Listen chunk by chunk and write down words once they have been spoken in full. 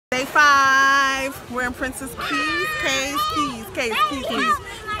We're in Princess Cays, Cays.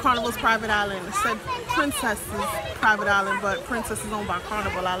 Carnival's private island. It said Princess's private island, but Princess is owned by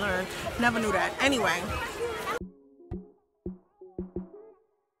Carnival, I learned. Never knew that. Anyway.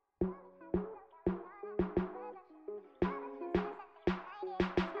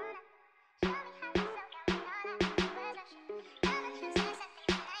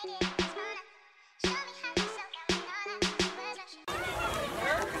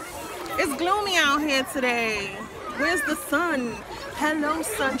 It's gloomy out here today. Where's the sun? Hello,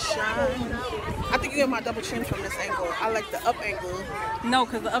 sunshine. I think you get my double chin from this angle. I like the up angle. No,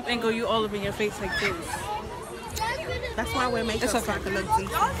 because the up angle, you all over your face like this. That's why I wear makeup, so I can look decent.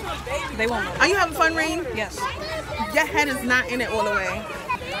 They won't know. Are you having fun, Rain? Yes. Your head is not in it all the way.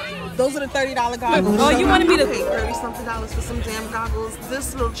 Those are the $30 goggles. Oh, you wanted me to pay $30-something for some damn goggles.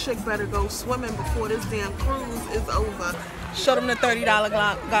 This little chick better go swimming before this damn cruise is over. Show them the $30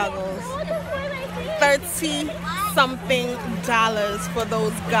 goggles. $30-something for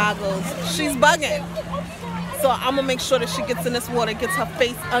those goggles. She's bugging. So I'm gonna make sure that she gets in this water, gets her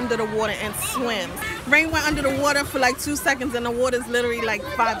face under the water and swims. Rain went under the water for like 2 seconds and the water's literally like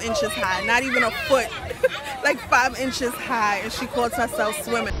 5 inches high. Not even a foot, like 5 inches high, and she caught herself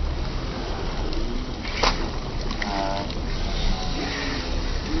swimming.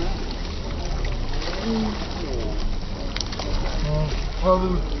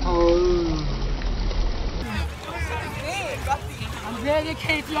 I'm glad they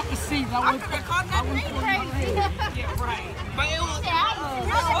came through up the seat. I was crazy. Yeah, right. But it was.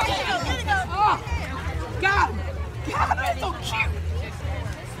 Oh, God, that's so cute.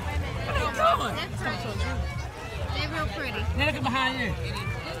 What are you doing? They're real pretty. Now look at behind you.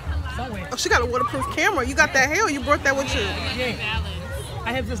 Somewhere. Oh, she got a waterproof camera. You got that hair, or you brought that with you? Yeah.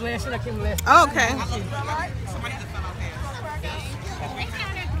 I have this last year. I came last. Oh, okay.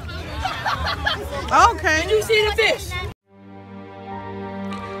 Okay. Did you see the fish?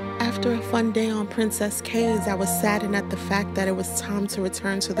 After a fun day on Princess Cays, I was saddened at the fact that it was time to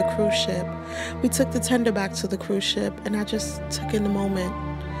return to the cruise ship. We took the tender back to the cruise ship, and I just took in the moment.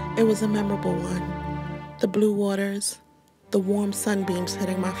 It was a memorable one. The blue waters, the warm sunbeams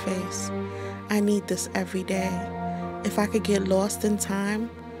hitting my face. I need this every day. If I could get lost in time,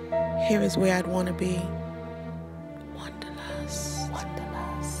 here is where I'd want to be.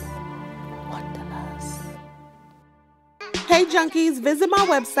 Hey junkies, visit my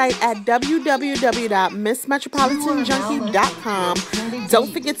website at www.missmetropolitanjunkie.com.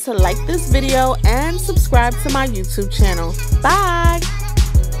 Don't forget to like this video and subscribe to my YouTube channel. Bye!